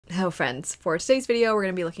Hello friends, for today's video we're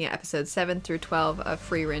going to be looking at episodes 7 through 12 of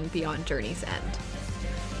Frieren Beyond Journey's End.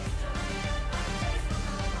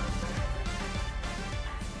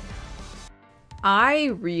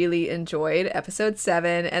 I really enjoyed episode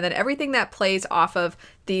 7 and then everything that plays off of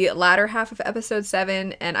the latter half of episode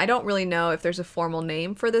 7, and I don't really know if there's a formal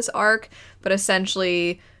name for this arc, but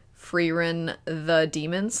essentially Frieren the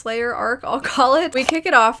Demon Slayer arc, I'll call it. We kick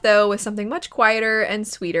it off though with something much quieter and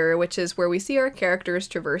sweeter, which is where we see our characters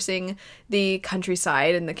traversing the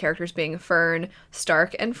countryside, and the characters being Fern,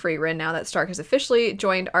 Stark, and Frieren. Now that Stark has officially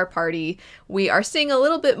joined our party, we are seeing a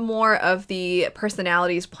little bit more of the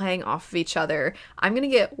personalities playing off of each other. I'm gonna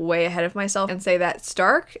get way ahead of myself and say that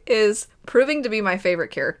Stark is proving to be my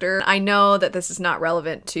favorite character. I know that this is not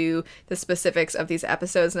relevant to the specifics of these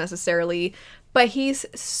episodes necessarily, but he's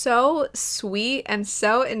so sweet and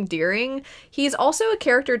so endearing. He's also a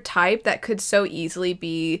character type that could so easily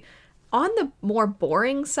be on the more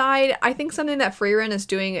boring side. I think something that Frieren is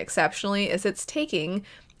doing exceptionally is it's taking,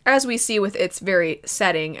 as we see with its very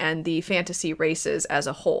setting and the fantasy races as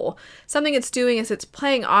a whole, something it's doing is it's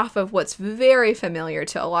playing off of what's very familiar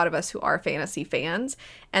to a lot of us who are fantasy fans,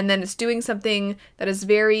 and then it's doing something that is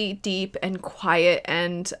very deep and quiet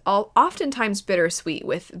and oftentimes bittersweet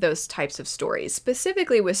with those types of stories.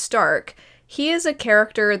 Specifically with Stark, he is a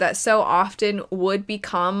character that so often would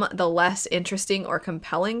become the less interesting or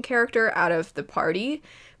compelling character out of the party,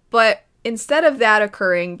 but instead of that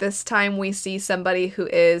occurring, this time we see somebody who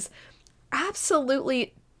is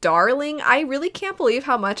absolutely darling. I really can't believe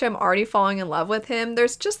how much I'm already falling in love with him.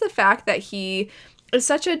 There's just the fact that he is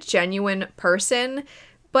such a genuine person,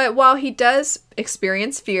 but while he does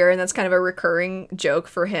experience fear, and that's kind of a recurring joke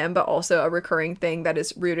for him, but also a recurring thing that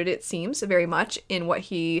is rooted, it seems, very much in what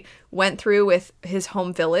he went through with his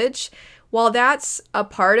home village. While that's a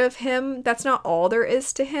part of him, that's not all there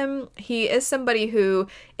is to him. He is somebody who,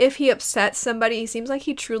 if he upsets somebody, he seems like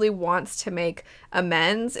he truly wants to make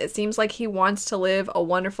amends. It seems like he wants to live a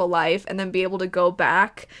wonderful life and then be able to go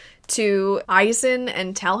back to Eisen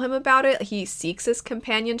and tell him about it. He seeks his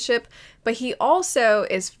companionship, but he also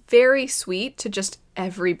is very sweet to just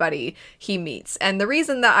everybody he meets. And the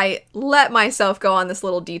reason that I let myself go on this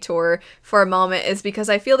little detour for a moment is because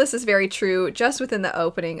I feel this is very true just within the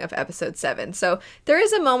opening of episode 7. So there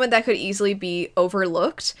is a moment that could easily be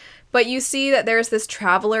overlooked, but you see that there's this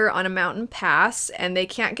traveler on a mountain pass and they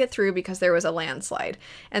can't get through because there was a landslide.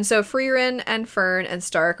 And so Frieren and Fern and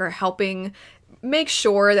Stark are helping make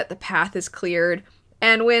sure that the path is cleared.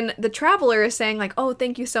 And when the traveler is saying like, oh,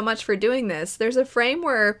 thank you so much for doing this, there's a frame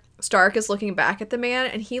where Stark is looking back at the man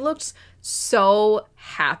and he looks so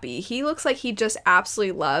happy. He looks like he just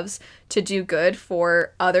absolutely loves to do good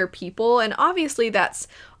for other people. And obviously that's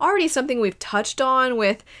already something we've touched on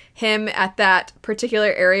with him at that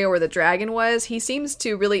particular area where the dragon was. He seems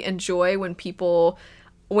to really enjoy when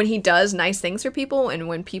he does nice things for people and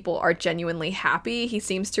when people are genuinely happy. He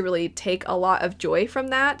seems to really take a lot of joy from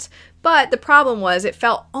that. But the problem was it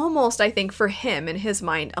felt almost, I think, for him in his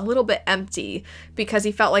mind, a little bit empty because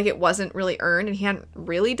he felt like it wasn't really earned and he hadn't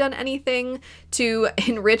really done anything to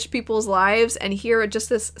enrich people's lives. And here, just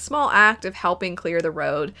this small act of helping clear the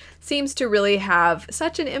road seems to really have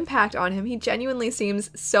such an impact on him. He genuinely seems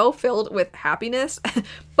so filled with happiness.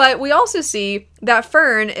 But we also see that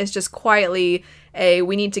Fern is just quietly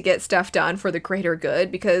we need to get stuff done for the greater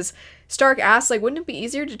good, because Stark asks, like, wouldn't it be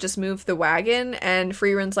easier to just move the wagon? And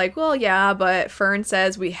Frieren's like, well, yeah, but Fern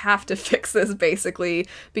says we have to fix this basically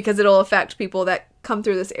because it'll affect people that come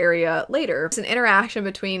through this area later. It's an interaction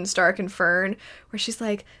between Stark and Fern where she's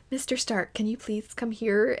like, Mr. Stark, can you please come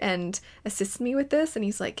here and assist me with this? And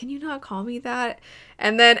he's like, can you not call me that?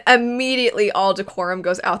 And then immediately all decorum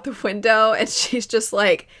goes out the window and she's just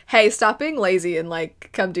like, hey, stop being lazy and like,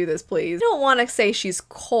 come do this, please. I don't want to say she's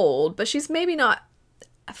cold, but she's maybe not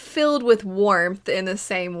filled with warmth in the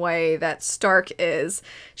same way that Stark is.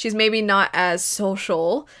 She's maybe not as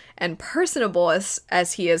social and personable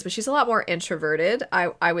as he is, but she's a lot more introverted,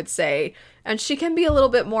 I would say. And she can be a little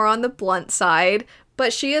bit more on the blunt side,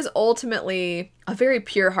 but she is ultimately a very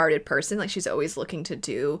pure-hearted person. Like, she's always looking to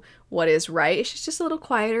do what is right. She's just a little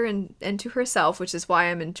quieter and to herself, which is why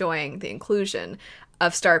I'm enjoying the inclusion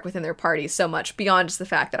of Stark within their party so much, beyond just the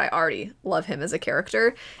fact that I already love him as a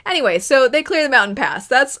character. Anyway, so they clear the mountain pass.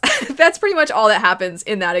 That's pretty much all that happens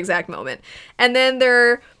in that exact moment. And then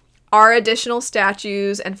there are additional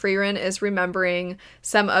statues, and Frieren is remembering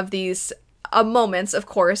some of these moments, of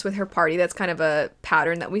course, with her party. That's kind of a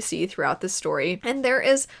pattern that we see throughout the story. And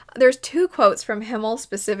there's 2 quotes from Himmel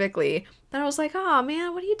specifically that I was like, oh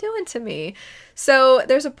man, what are you doing to me? So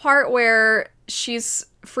there's a part where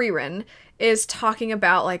Frieren is talking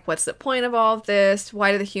about, like, what's the point of all of this?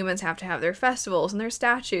 Why do the humans have to have their festivals and their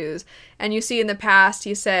statues? And you see in the past,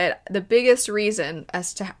 he said the biggest reason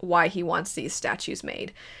as to why he wants these statues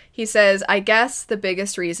made. He says, I guess the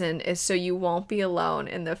biggest reason is so you won't be alone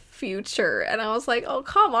in the future. And I was like, oh,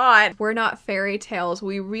 come on. We're not fairy tales.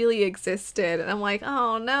 We really existed. And I'm like,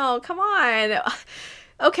 oh, no, come on.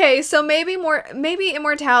 Okay, so maybe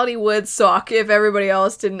immortality would suck if everybody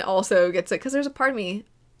else didn't also get sick. Because there's a part of me,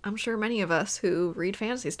 I'm sure many of us who read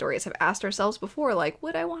fantasy stories have asked ourselves before, like,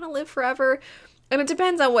 would I want to live forever? And it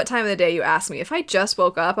depends on what time of the day you ask me. If I just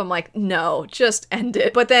woke up, I'm like, no, just end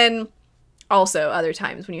it. But then also other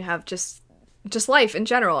times when you have just life in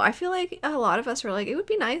general, I feel like a lot of us are like, it would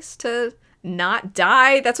be nice to not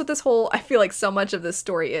die. That's what this whole, I feel like so much of this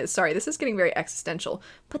story is. Sorry, this is getting very existential,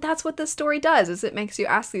 but that's what this story does, is it makes you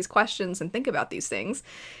ask these questions and think about these things.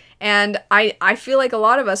 And I feel like a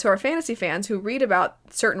lot of us who are fantasy fans who read about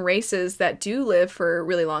certain races that do live for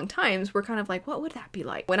really long times, we're kind of like, what would that be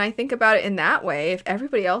like? When I think about it in that way, if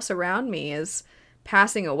everybody else around me is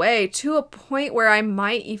passing away to a point where I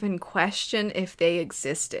might even question if they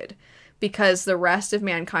existed, because the rest of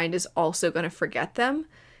mankind is also going to forget them.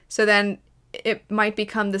 So then it might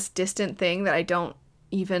become this distant thing that I don't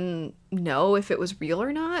even know if it was real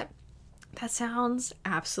or not. That sounds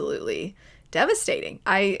absolutely devastating.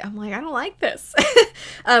 I'm like, I don't like this.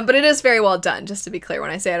 But it is very well done. Just to be clear,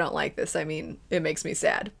 when I say I don't like this, I mean, it makes me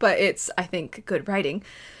sad, but it's, I think, good writing.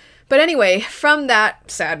 But anyway, from that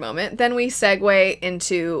sad moment, then we segue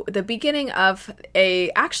into the beginning of a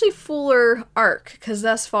actually fuller arc, because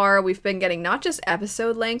thus far we've been getting not just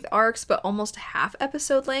episode length arcs, but almost half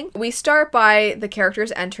episode length. We start by the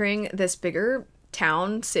characters entering this bigger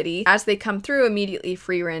town, city. As they come through, immediately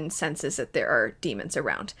Frieren senses that there are demons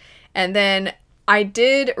around. And then I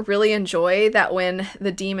did really enjoy that when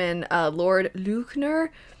the demon, Lord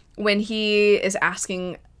Luchner, when he is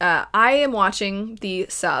asking, I am watching the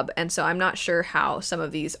sub, and so I'm not sure how some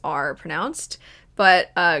of these are pronounced,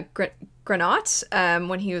 but Granat,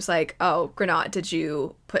 when he was like, oh, Granat, did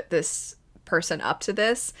you put this person up to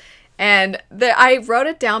this? And I wrote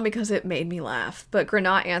it down because it made me laugh. But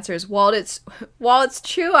Granat answers, while it's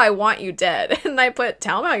true, I want you dead. And I put,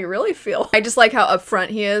 tell me how you really feel. I just like how upfront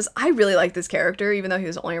he is. I really like this character, even though he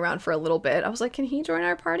was only around for a little bit. I was like, can he join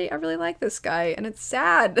our party? I really like this guy. And it's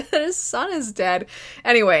sad that his son is dead.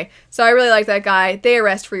 Anyway, so I really like that guy. They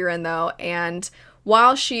arrest Frieren, though. And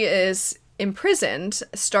while she is imprisoned,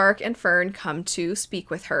 Stark and Fern come to speak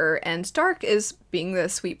with her, and Stark, is being the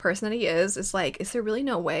sweet person that he is like, is there really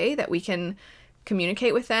no way that we can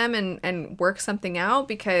communicate with them and work something out,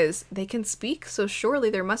 because they can speak, so surely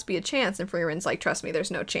there must be a chance. And Frieren's like, trust me, there's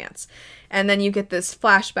no chance. And then you get this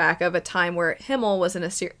flashback of a time where Himmel was in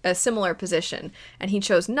a similar position, and he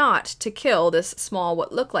chose not to kill this small,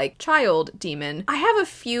 what looked like child demon. I have a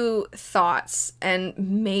few thoughts and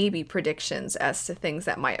maybe predictions as to things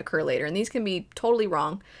that might occur later, and these can be totally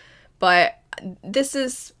wrong, but this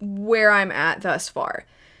is where I'm at thus far.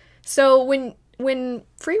 So when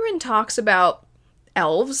Frieren talks about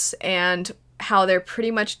elves and how they're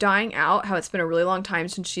pretty much dying out, how it's been a really long time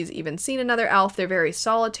since she's even seen another elf, they're very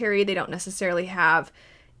solitary, they don't necessarily have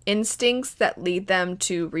instincts that lead them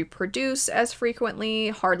to reproduce as frequently,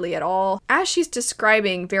 hardly at all. As she's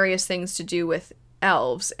describing various things to do with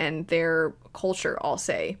elves and their culture, I'll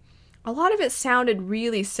say, a lot of it sounded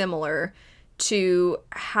really similar to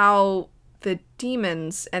how the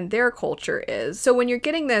demons and their culture is. So when you're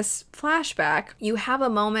getting this flashback, you have a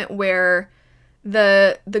moment where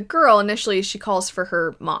the girl, initially she calls for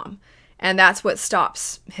her mom, and that's what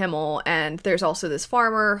stops Himmel. And there's also this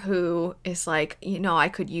farmer who is like, you know, I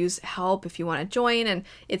could use help if you want to join. And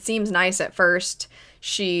it seems nice at first.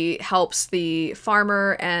 She helps the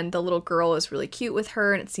farmer, and the little girl is really cute with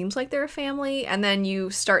her, and it seems like they're a family. And then you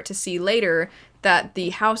start to see later that the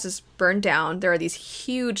house is burned down. There are these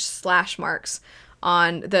huge slash marks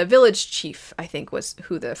on the village chief, I think was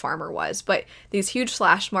who the farmer was, but these huge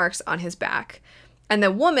slash marks on his back. And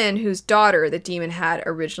the woman whose daughter the demon had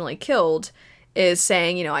originally killed is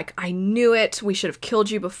saying, you know, like, I knew it, we should have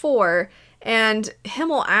killed you before. And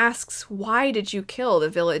Himmel asks, why did you kill the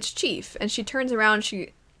village chief? And she turns around,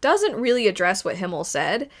 she doesn't really address what Himmel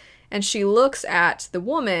said, and she looks at the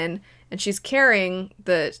woman, and she's carrying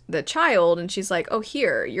the child, and she's like, oh,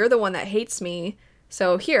 here, you're the one that hates me,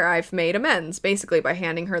 so here, I've made amends, basically by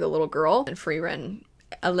handing her the little girl. And Frieren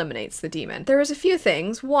eliminates the demon. There was a few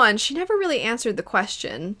things. One, she never really answered the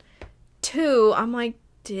question. Two, I'm like,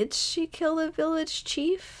 did she kill the village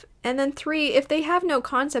chief? And then three, if they have no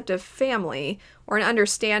concept of family or an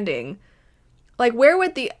understanding, Like, where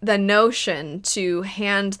would the notion to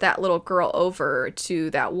hand that little girl over to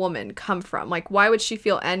that woman come from? Like, why would she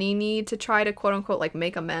feel any need to try to, quote unquote, like,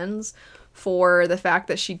 make amends for the fact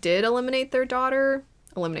that she did eliminate their daughter?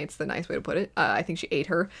 Eliminate's the nice way to put it. I think she ate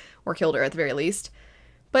her, or killed her at the very least.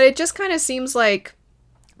 But it just kind of seems like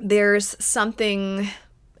there's something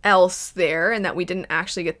else there, and that we didn't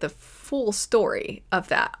actually get the full story of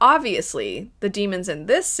that. Obviously, the demons in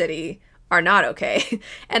this city are not okay.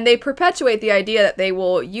 And they perpetuate the idea that they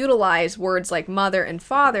will utilize words like mother and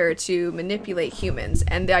father to manipulate humans.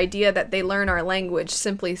 And the idea that they learn our language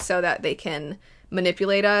simply so that they can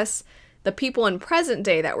manipulate us. The people in present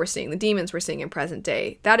day that we're seeing, the demons we're seeing in present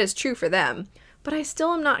day, that is true for them. But I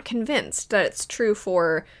still am not convinced that it's true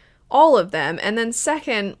for all of them. And then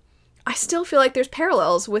second, I still feel like there's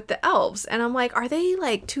parallels with the elves. And I'm like, are they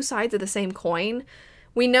like two sides of the same coin?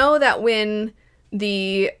 We know that when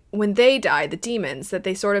they die, the demons, that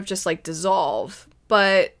they sort of just like dissolve.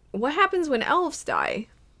 But what happens when elves die?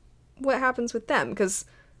 What happens with them? Because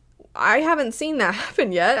I haven't seen that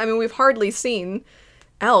happen yet. I mean, we've hardly seen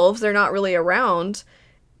elves. They're not really around.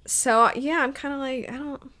 So yeah, I'm kind of like,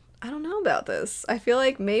 I don't know about this. I feel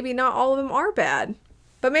like maybe not all of them are bad.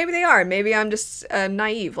 But maybe they are. Maybe I'm just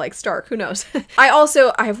naive like Stark. Who knows? I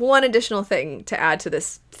have one additional thing to add to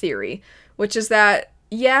this theory, which is that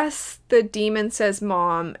yes, the demon says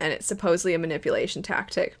mom, and it's supposedly a manipulation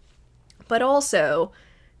tactic. But also,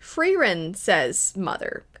 Frieren says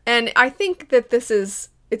mother. And I think that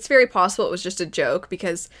it's very possible it was just a joke,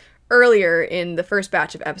 because earlier in the first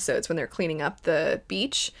batch of episodes, when they're cleaning up the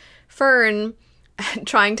beach, Fern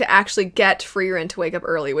trying to actually get Frieren to wake up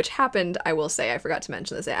early, which happened, I will say, I forgot to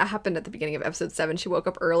mention this, it happened at the beginning of episode 7. She woke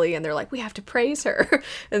up early and they're like, we have to praise her.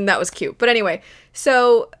 And that was cute. But anyway,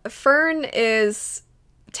 so Fern is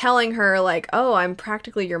telling her like, oh, I'm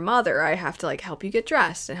practically your mother. I have to like help you get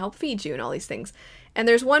dressed and help feed you and all these things. And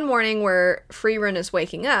there's one morning where Frieren is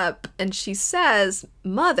waking up and she says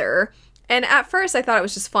mother. And at first I thought it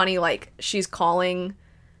was just funny, like she's calling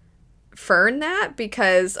Fern that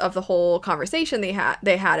because of the whole conversation they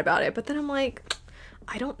had about it. But then I'm like,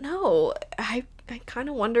 I don't know. I kind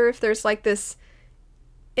of wonder if there's like this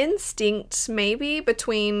instinct maybe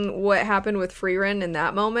between what happened with Frieren in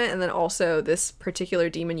that moment and then also this particular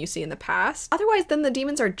demon you see in the past. Otherwise, then the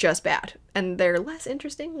demons are just bad, and they're less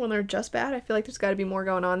interesting when they're just bad. I feel like there's got to be more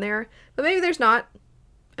going on there, but maybe there's not,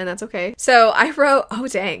 and that's okay. So I wrote, oh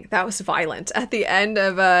dang, that was violent at the end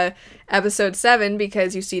of episode 7,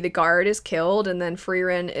 because you see the guard is killed and then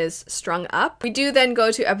Frieren is strung up. We do then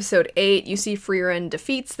go to episode 8. You see Frieren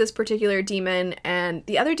defeats this particular demon, and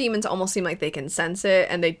the other demons almost seem like they can sense it,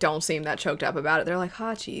 and they don't seem that choked up about it. They're like,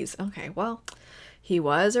 ah, geez, okay, well, he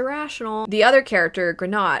was irrational. The other character,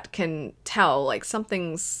 Granat, can tell like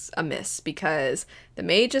something's amiss because the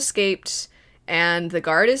mage escaped and the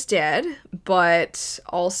guard is dead, but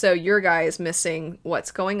also your guy is missing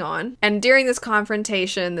what's going on. And during this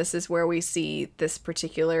confrontation, this is where we see this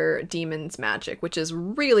particular demon's magic, which is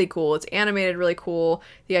really cool. It's animated really cool.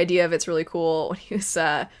 The idea of it's really cool. When he was,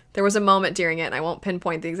 there was a moment during it, and I won't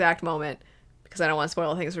pinpoint the exact moment because I don't want to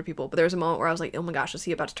spoil things for people, but there was a moment where I was like, oh my gosh, is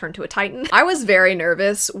he about to turn to a titan? I was very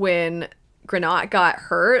nervous when Granat got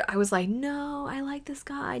hurt. I was like, no, I like this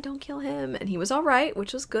guy, don't kill him. And he was all right,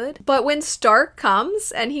 which was good. But when Stark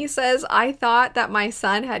comes and he says, I thought that my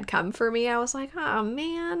son had come for me, I was like, oh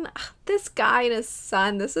man, this guy and his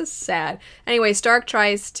son, this is sad. Anyway, Stark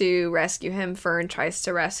tries to rescue him. Fern tries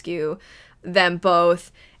to rescue them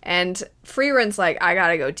both. And Frieren's like, I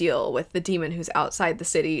gotta go deal with the demon who's outside the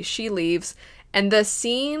city. She leaves. And the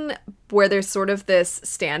scene where there's sort of this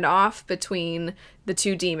standoff between the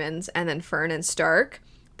two demons and then Fern and Stark,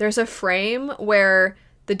 there's a frame where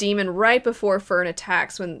the demon right before Fern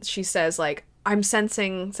attacks, when she says like, I'm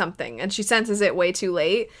sensing something, and she senses it way too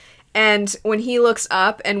late. And when he looks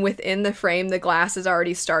up and within the frame, the glass has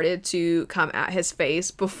already started to come at his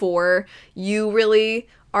face before you really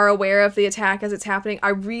are aware of the attack as it's happening. I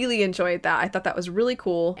really enjoyed that. I thought that was really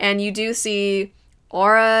cool. And you do see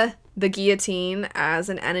Aura the guillotine as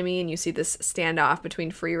an enemy, and you see this standoff between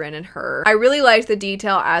Frieren and her. I really liked the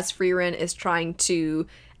detail as Frieren is trying to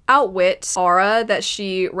outwit Aura, that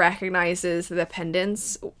she recognizes the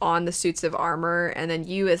pendants on the suits of armor, and then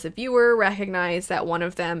you as a viewer recognize that one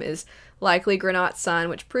of them is likely Granat's son,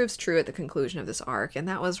 which proves true at the conclusion of this arc, and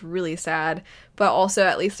that was really sad. But also,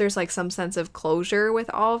 at least there's like some sense of closure with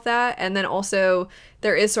all of that. And then also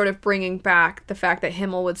there is sort of bringing back the fact that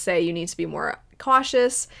Himmel would say you need to be more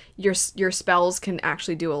cautious. Your spells can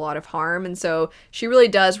actually do a lot of harm, and so she really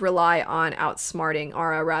does rely on outsmarting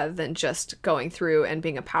Aura rather than just going through and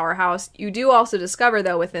being a powerhouse. You do also discover,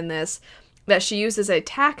 though, within this, that she uses a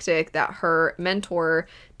tactic that her mentor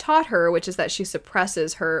taught her, which is that she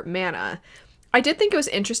suppresses her mana. I did think it was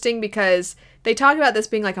interesting because they talk about this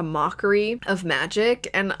being like a mockery of magic,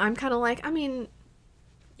 and I'm kind of like, I mean,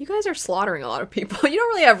 you guys are slaughtering a lot of people. You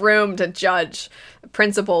don't really have room to judge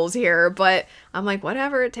principles here, but I'm like,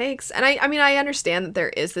 whatever it takes. And I mean, I understand that there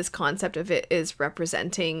is this concept of it is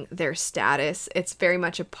representing their status. It's very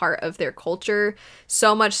much a part of their culture,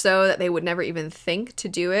 so much so that they would never even think to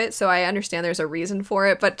do it. So I understand there's a reason for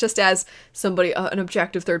it, but just as somebody, an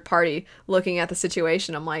objective third party looking at the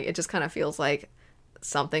situation, I'm like, it just kind of feels like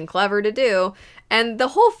something clever to do. And the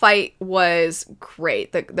whole fight was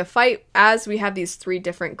great. The fight, as we have these three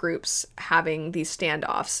different groups having these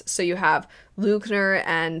standoffs. So you have Lugner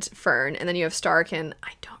and Fern, and then you have Stark and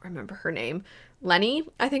I don't remember her name. Lenny,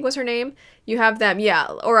 I think was her name. You have them, yeah,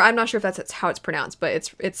 or I'm not sure if that's how it's pronounced, but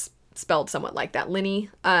it's spelled somewhat like that, Linny.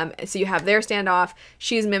 So you have their standoff.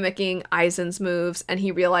 She's mimicking Aizen's moves, and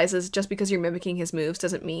he realizes just because you're mimicking his moves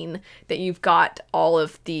doesn't mean that you've got all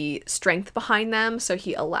of the strength behind them, so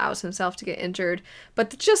he allows himself to get injured.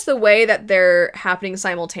 But just the way that they're happening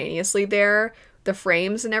simultaneously there, the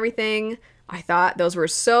frames and everything, I thought those were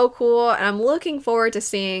so cool, and I'm looking forward to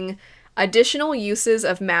seeing additional uses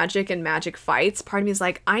of magic and magic fights. Part of me is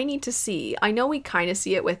like, I need to see. I know we kind of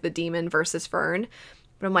see it with the demon versus Fern,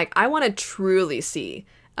 but I'm like, I want to truly see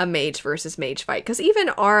a mage versus mage fight. Because even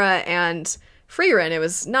Aura and Frieren, it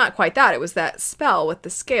was not quite that. It was that spell with the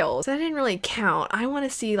scales. That didn't really count. I want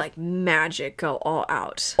to see like magic go all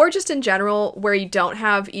out. Or just in general, where you don't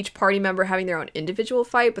have each party member having their own individual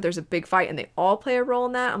fight, but there's a big fight and they all play a role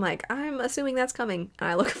in that. I'm like, I'm assuming that's coming. And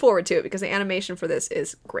I look forward to it because the animation for this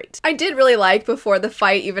is great. I did really like before the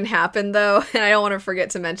fight even happened though, and I don't want to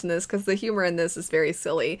forget to mention this because the humor in this is very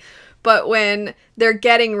silly. But when they're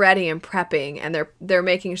getting ready and prepping and they're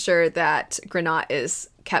making sure that Granat is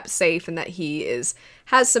kept safe and that he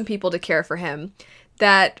has some people to care for him,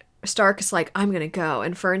 that Stark is like, I'm gonna go,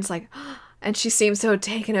 and Fern's like, and she seems so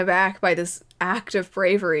taken aback by this act of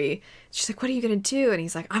bravery. She's like, what are you gonna do? And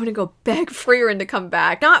he's like, I'm gonna go beg Frieren to come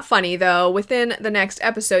back. Not funny though, within the next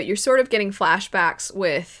episode you're sort of getting flashbacks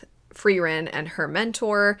with Frieren and her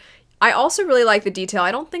mentor. I also really like the detail.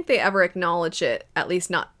 I don't think they ever acknowledge it, at least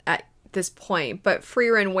not at this point, but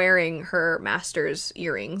Frieren wearing her master's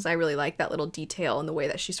earrings. I really like that little detail and the way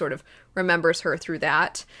that she sort of remembers her through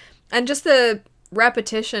that. And just the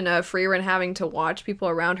repetition of Frieren having to watch people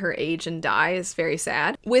around her age and die is very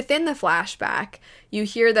sad. Within the flashback, you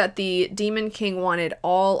hear that the Demon King wanted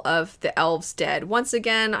all of the elves dead. Once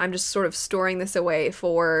again, I'm just sort of storing this away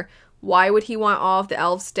for why would he want all of the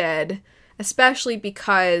elves dead, especially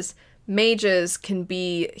because mages can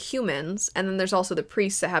be humans, and then there's also the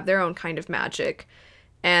priests that have their own kind of magic,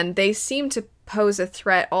 and they seem to pose a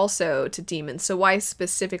threat also to demons. So why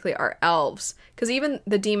specifically are elves? Because even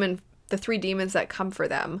the three demons that come for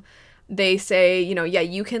them, they say, you know, yeah,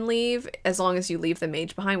 you can leave as long as you leave the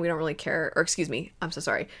mage behind. We don't really care, or excuse me, I'm so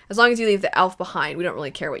sorry. As long as you leave the elf behind, we don't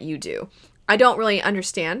really care what you do. I don't really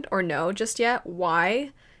understand or know just yet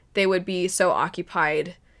why they would be so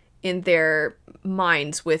occupied in their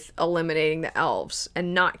minds with eliminating the elves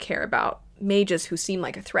and not care about mages who seem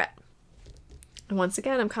like a threat. And once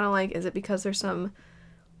again, I'm kind of like, is it because there's some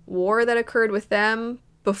war that occurred with them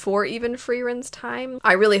before even Frieren's time?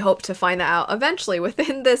 I really hope to find that out eventually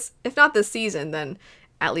within this, if not this season, then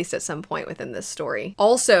at least at some point within this story.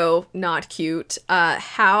 Also not cute,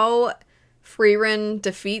 how Frieren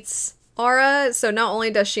defeats Aura. So not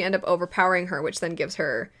only does she end up overpowering her, which then gives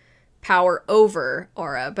her power over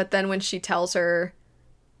Aura, but then when she tells her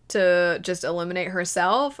to just eliminate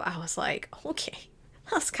herself, I was like, okay,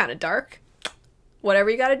 that's kind of dark. Whatever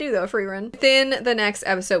you gotta do though, Frieren. Within the next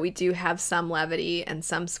episode, we do have some levity and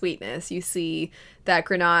some sweetness. You see that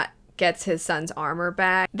Granat gets his son's armor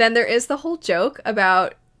back. Then there is the whole joke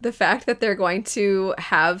about the fact that they're going to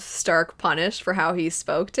have Stark punished for how he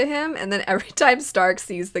spoke to him, and then every time Stark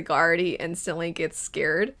sees the guard, he instantly gets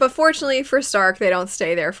scared. But fortunately for Stark, they don't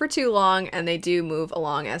stay there for too long, and they do move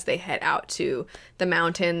along as they head out to the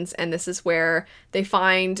mountains, and this is where they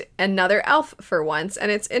find another elf for once. And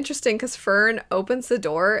it's interesting because Fern opens the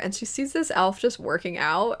door and she sees this elf just working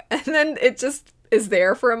out, and then it just is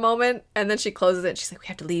there for a moment, and then she closes it and she's like, we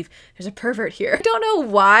have to leave, there's a pervert here. I don't know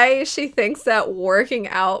why she thinks that working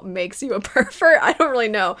out makes you a pervert. I don't really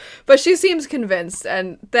know, but she seems convinced,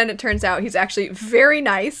 and then it turns out he's actually very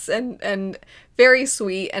nice and very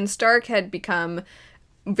sweet, and Stark had become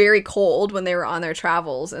very cold when they were on their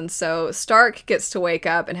travels, and so Stark gets to wake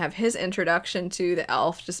up and have his introduction to the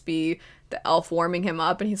elf just be the elf warming him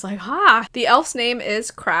up, and he's like, ha! The elf's name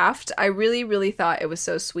is Kraft. I really, really thought it was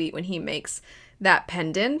so sweet when he makes that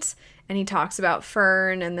pendant. And he talks about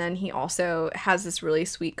Fern, and then he also has this really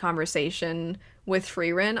sweet conversation with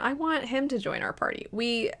Frieren. I want him to join our party.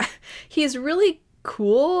 He's really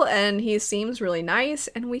cool, and he seems really nice,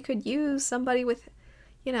 and we could use somebody with,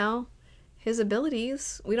 you know, his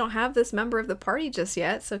abilities. We don't have this member of the party just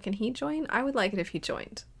yet, so can he join? I would like it if he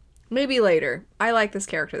joined. Maybe later. I like this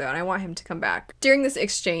character, though, and I want him to come back. During this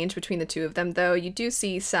exchange between the two of them, though, you do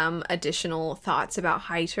see some additional thoughts about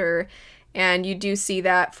Heiter. And you do see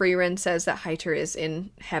that Frieren says that Heiter is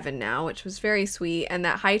in heaven now, which was very sweet, and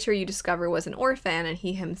that Heiter, you discover, was an orphan, and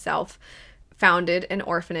he himself founded an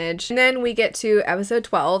orphanage. And then we get to episode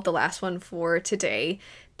 12, the last one for today.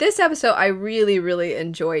 This episode I really, really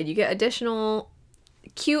enjoyed. You get additional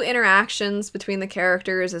cute interactions between the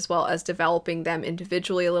characters, as well as developing them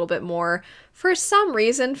individually a little bit more. For some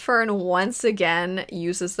reason, Fern once again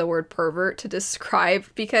uses the word pervert to describe,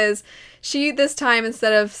 because she, this time,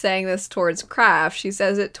 instead of saying this towards Kraft, she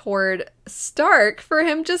says it toward Stark for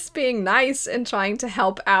him just being nice and trying to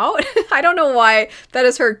help out. I don't know why that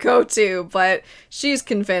is her go-to, but she's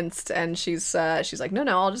convinced, and she's like, no,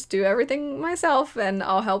 I'll just do everything myself, and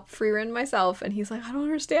I'll help Frieren myself. And he's like, I don't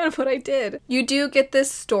understand what I did. You do get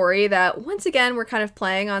this story that, once again, we're kind of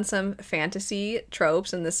playing on some fantasy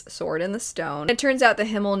tropes and this sword in the stone. It turns out that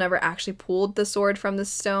Himmel never actually pulled the sword from the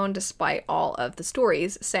stone, despite all of the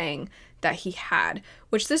stories saying that he had,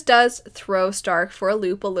 which this does throw Stark for a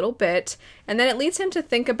loop a little bit, and then it leads him to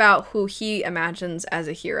think about who he imagines as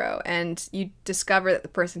a hero, and you discover that the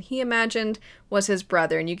person he imagined was his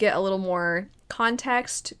brother, and you get a little more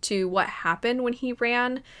context to what happened when he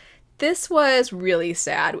ran. This was really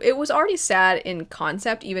sad. It was already sad in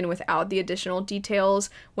concept, even without the additional details,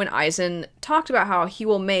 when Eisen talked about how he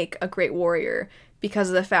will make a great warrior because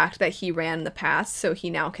of the fact that he ran in the past, so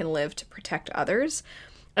he now can live to protect others.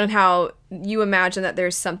 And how you imagine that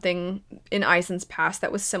there's something in Eisen's past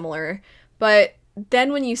that was similar. But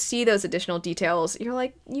then when you see those additional details, you're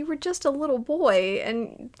like, you were just a little boy,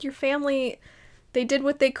 and your family, they did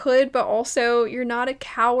what they could, but also you're not a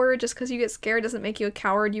coward. Just because you get scared doesn't make you a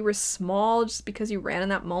coward. You were small just because you ran in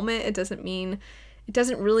that moment. It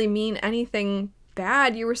doesn't really mean anything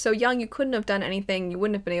bad. You were so young, you couldn't have done anything. You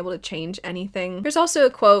wouldn't have been able to change anything. There's also a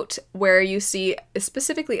quote where you see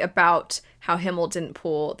specifically about how Himmel didn't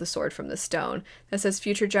pull the sword from the stone that says,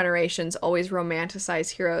 future generations always romanticize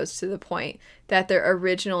heroes to the point that their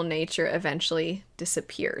original nature eventually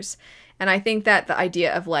disappears. And I think that the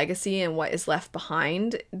idea of legacy and what is left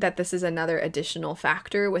behind, that this is another additional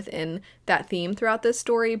factor within that theme throughout this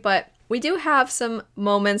story. But we do have some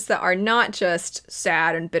moments that are not just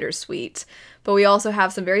sad and bittersweet, but we also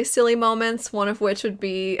have some very silly moments, one of which would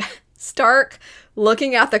be Stark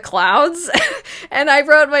looking at the clouds. And I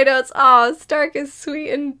wrote my notes, oh, Stark is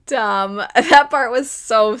sweet and dumb. That part was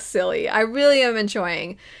so silly. I really am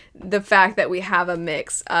enjoying the fact that we have a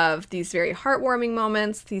mix of these very heartwarming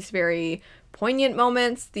moments, these very poignant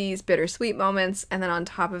moments, these bittersweet moments, and then on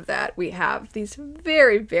top of that, we have these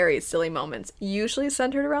very, very silly moments, usually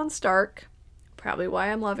centered around Stark. Probably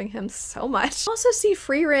why I'm loving him so much. I also see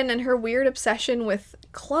Frieren and her weird obsession with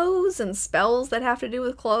clothes and spells that have to do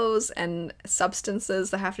with clothes and substances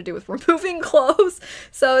that have to do with removing clothes.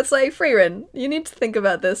 So it's like, Frieren, you need to think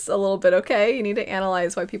about this a little bit, okay? You need to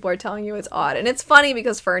analyze why people are telling you it's odd. And it's funny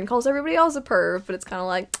because Fern calls everybody else a perv, but it's kind of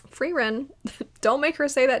like, Frieren, don't make her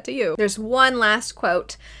say that to you. There's one last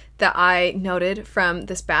quote that I noted from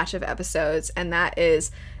this batch of episodes, and that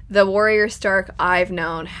is, "The warrior Stark I've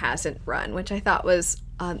known hasn't run," which I thought was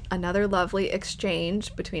another lovely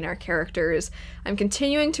exchange between our characters. I'm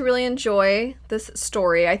continuing to really enjoy this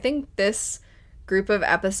story. I think this group of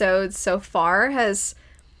episodes so far has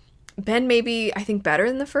been maybe, I think, better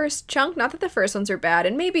than the first chunk. Not that the first ones are bad,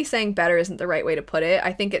 and maybe saying better isn't the right way to put it.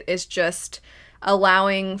 I think it is just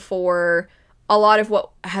allowing for a lot of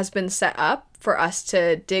what has been set up for us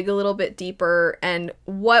to dig a little bit deeper, and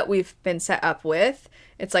what we've been set up with.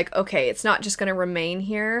 It's like, okay, it's not just going to remain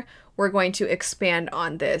here. We're going to expand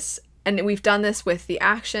on this. And we've done this with the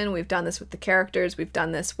action. We've done this with the characters. We've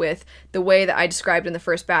done this with the way that I described in the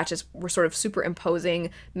first batch, is we're sort of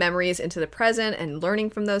superimposing memories into the present and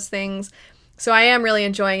learning from those things. So I am really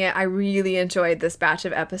enjoying it. I really enjoyed this batch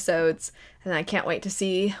of episodes, and I can't wait to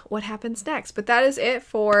see what happens next. But that is it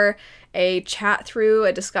for a chat through,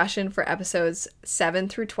 a discussion for episodes 7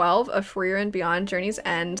 through 12 of Frieren Beyond Journey's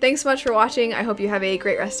End. Thanks so much for watching. I hope you have a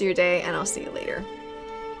great rest of your day, and I'll see you later.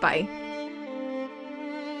 Bye.